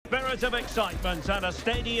spirit of excitement and a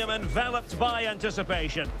stadium enveloped by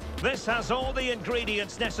anticipation. This has all the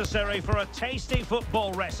ingredients necessary for a tasty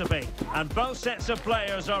football recipe. And both sets of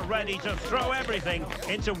players are ready to throw everything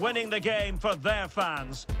into winning the game for their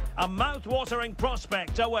fans. A mouth-watering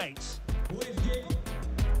prospect awaits.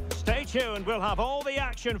 Stay tuned, we'll have all the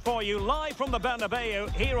action for you live from the Bernabeu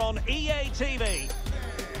here on EA TV.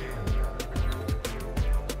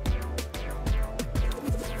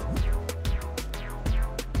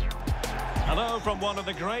 Hello from one of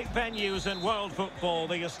the great venues in world football,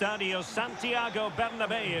 the Estadio Santiago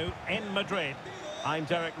Bernabeu in Madrid. I'm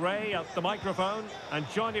Derek Ray at the microphone, and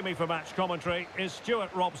joining me for match commentary is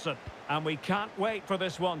Stuart Robson. And we can't wait for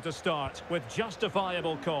this one to start with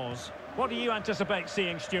justifiable cause. What do you anticipate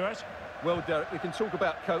seeing, Stuart? Well, Derek, we can talk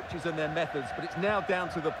about coaches and their methods, but it's now down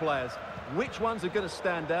to the players. Which ones are going to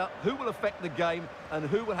stand out, who will affect the game, and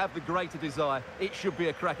who will have the greater desire? It should be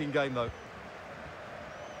a cracking game, though.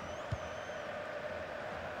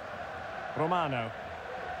 Romano.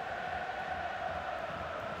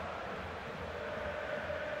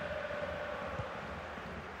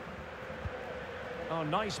 Oh,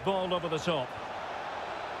 nice ball over the top.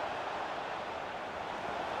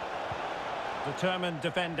 Determined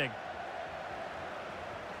defending.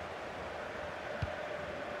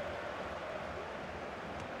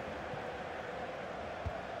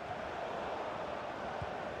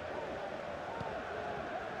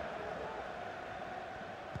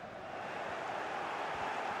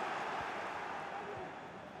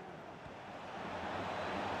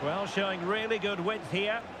 Well, showing really good width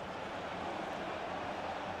here.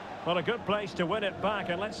 Well, a good place to win it back,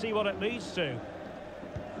 and let's see what it leads to.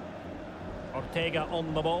 Ortega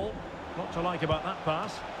on the ball. What to like about that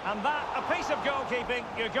pass? And that, a piece of goalkeeping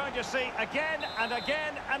you're going to see again and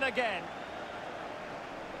again and again.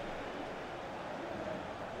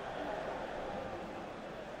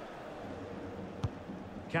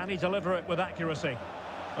 Can he deliver it with accuracy?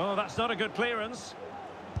 Oh, that's not a good clearance.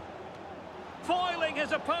 Foiling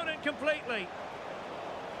his opponent completely.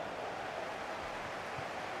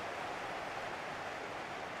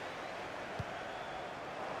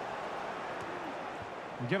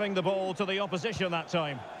 Giving the ball to the opposition that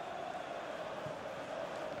time.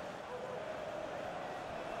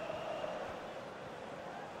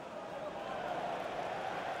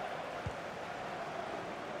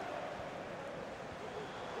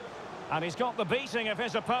 And he's got the beating of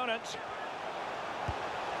his opponent.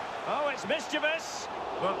 Oh, it's mischievous,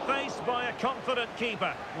 but faced by a confident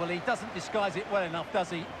keeper. Well, he doesn't disguise it well enough,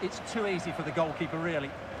 does he? It's too easy for the goalkeeper,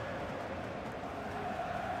 really.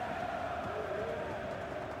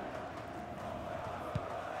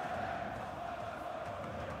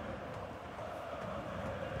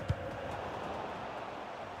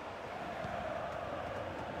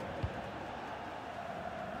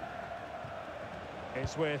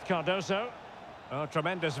 It's with Cardoso. Oh,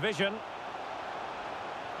 tremendous vision.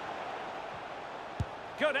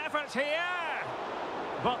 Good effort here!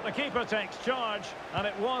 But the keeper takes charge, and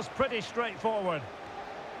it was pretty straightforward.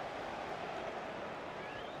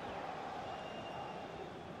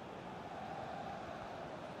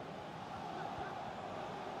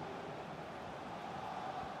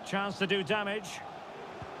 Chance to do damage,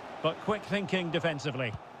 but quick thinking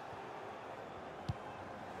defensively.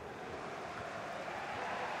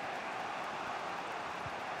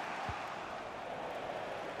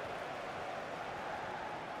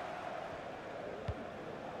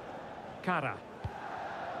 Cara.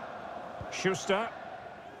 Schuster.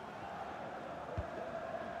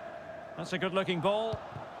 That's a good-looking ball.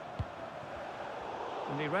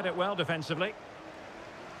 And he read it well defensively.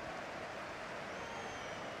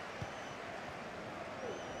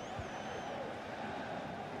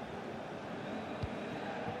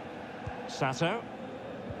 Sato.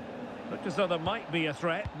 Looked as though there might be a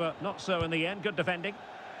threat, but not so in the end. Good defending.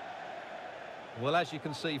 Well, as you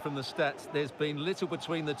can see from the stats, there's been little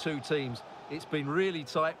between the two teams. It's been really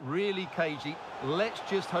tight, really cagey. Let's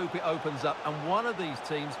just hope it opens up, and one of these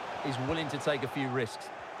teams is willing to take a few risks.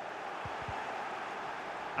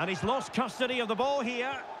 And he's lost custody of the ball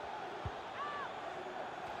here.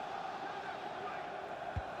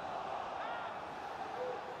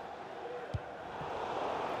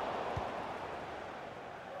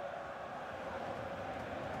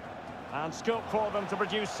 And scope for them to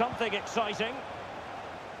produce something exciting.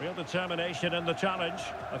 Real determination in the challenge.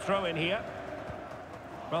 A throw in here.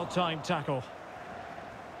 Well-timed tackle.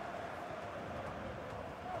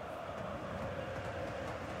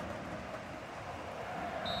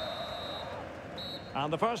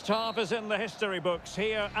 And the first half is in the history books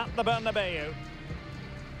here at the Bernabeu.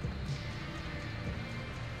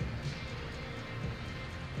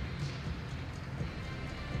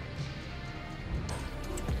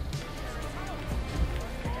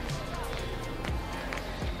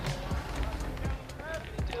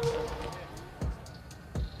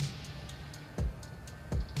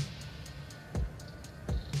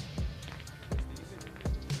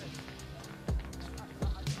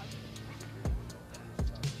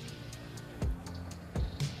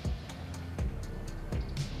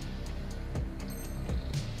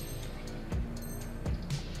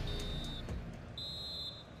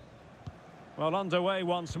 Well, underway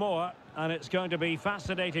once more, and it's going to be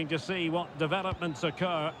fascinating to see what developments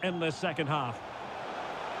occur in this second half.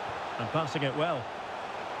 And passing it well.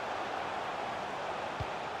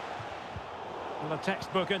 Well, a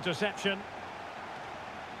textbook interception.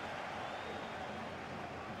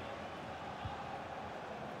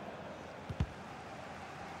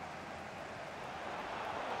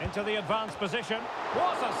 Into the advanced position.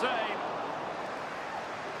 What a save!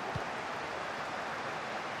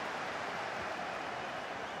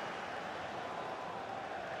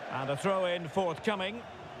 And a throw-in forthcoming.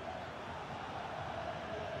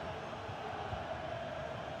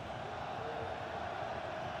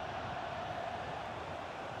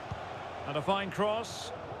 And a fine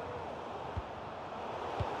cross.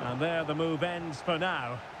 And there the move ends for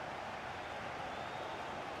now.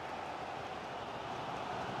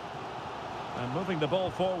 And moving the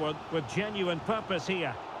ball forward with genuine purpose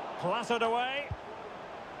here. Clattered away.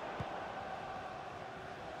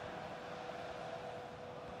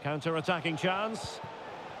 Counter-attacking chance.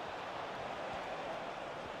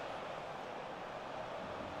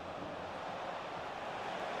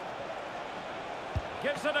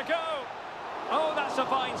 Gives it a go. Oh, that's a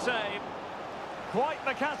fine save. Quite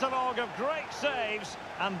the catalogue of great saves,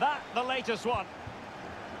 and that the latest one.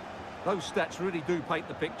 Those stats really do paint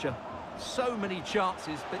the picture. So many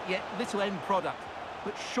chances, but yet little end product.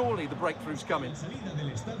 But surely the breakthrough's coming.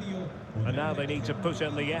 And now they need to put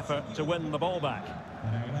in the effort to win the ball back.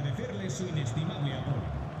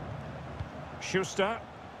 Schuster.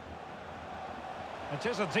 It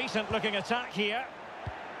is a decent-looking attack here.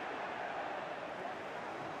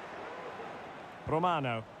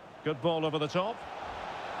 Romano. Good ball over the top.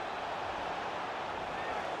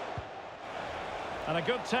 And a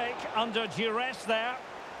good take under duress there.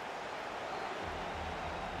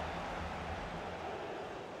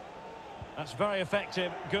 That's very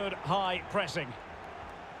effective, good high pressing.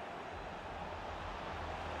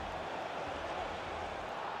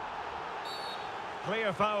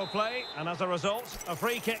 Clear foul play, and as a result, a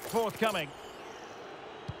free kick forthcoming.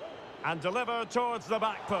 And delivered towards the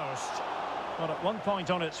back post. Well, at one point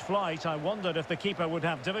on its flight, I wondered if the keeper would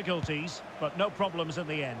have difficulties, but no problems in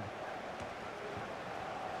the end.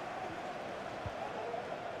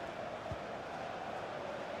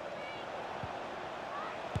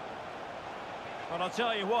 But I'll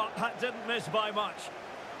tell you what, that didn't miss by much.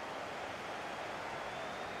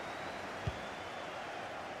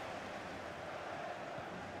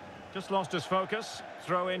 Just lost his focus.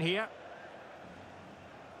 Throw in here.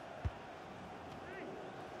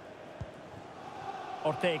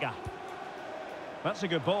 Ortega. That's a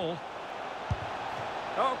good ball.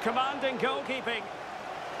 Oh, commanding goalkeeping.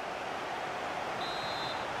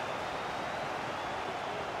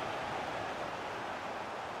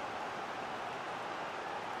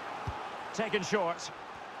 Taken short.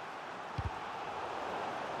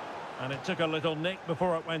 And it took a little nick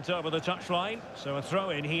before it went over the touchline. So a throw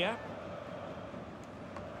in here.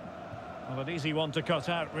 Well, an easy one to cut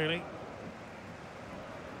out, really.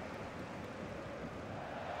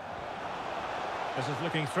 This is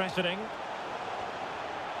looking threatening.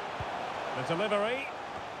 The delivery.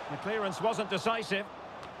 The clearance wasn't decisive.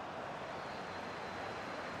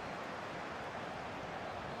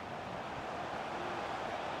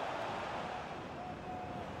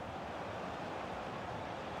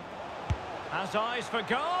 Has eyes for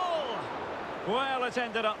goal! Well, it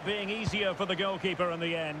ended up being easier for the goalkeeper in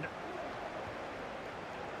the end.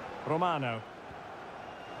 Romano.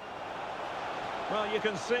 Well, you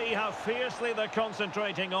can see how fiercely they're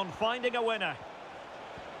concentrating on finding a winner.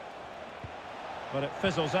 But it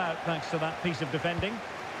fizzles out thanks to that piece of defending.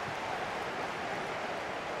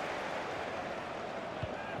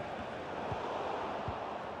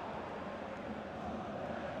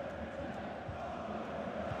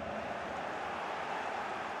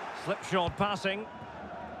 Slipshod passing.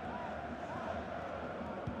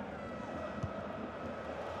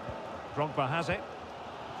 Drogba has it.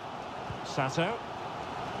 Sato.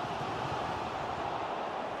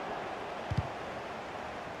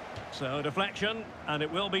 So deflection, and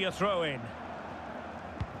it will be a throw-in.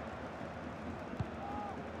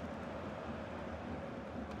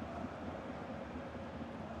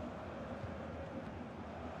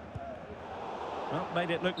 Well,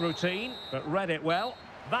 made it look routine, but read it well.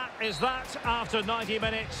 That is that after 90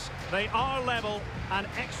 minutes. They are level and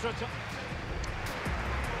extra time.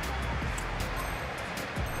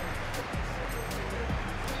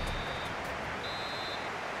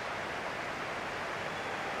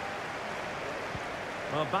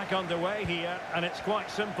 Well, back underway here, and it's quite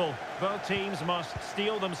simple. Both teams must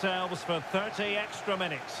steel themselves for 30 extra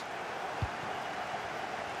minutes.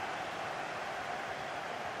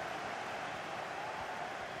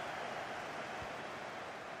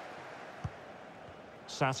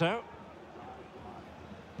 Sato.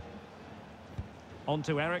 On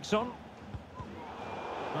to Ericsson.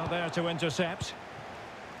 Well, there to intercept.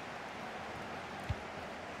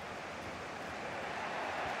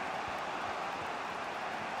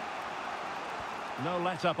 No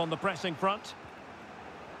let-up on the pressing front.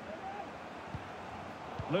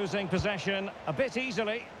 Losing possession a bit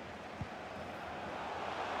easily.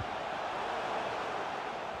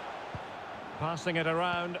 Passing it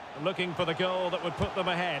around, looking for the goal that would put them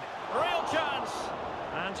ahead. Real chance!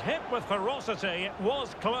 And hit with ferocity. It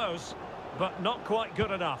was close, but not quite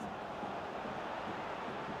good enough.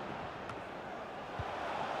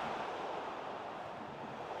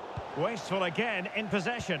 Wasteful again in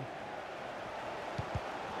possession.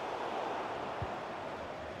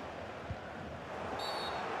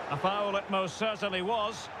 A foul it most certainly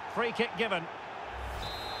was. Free kick given.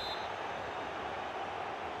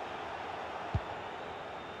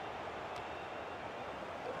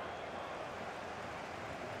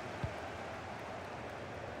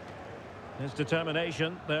 His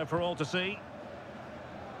determination there for all to see.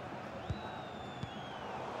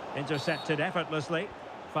 Intercepted effortlessly.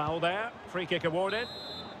 Foul there. Free kick awarded.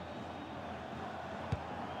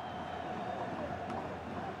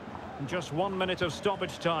 Just 1 minute of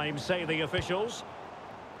stoppage time, say the officials.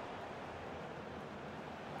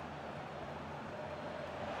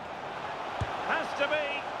 Has to be.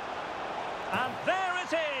 And there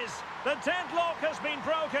it is. The deadlock has been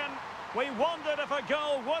broken. We wondered if a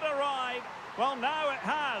goal would arrive. Well, now it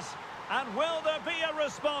has. And will there be a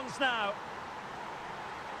response now?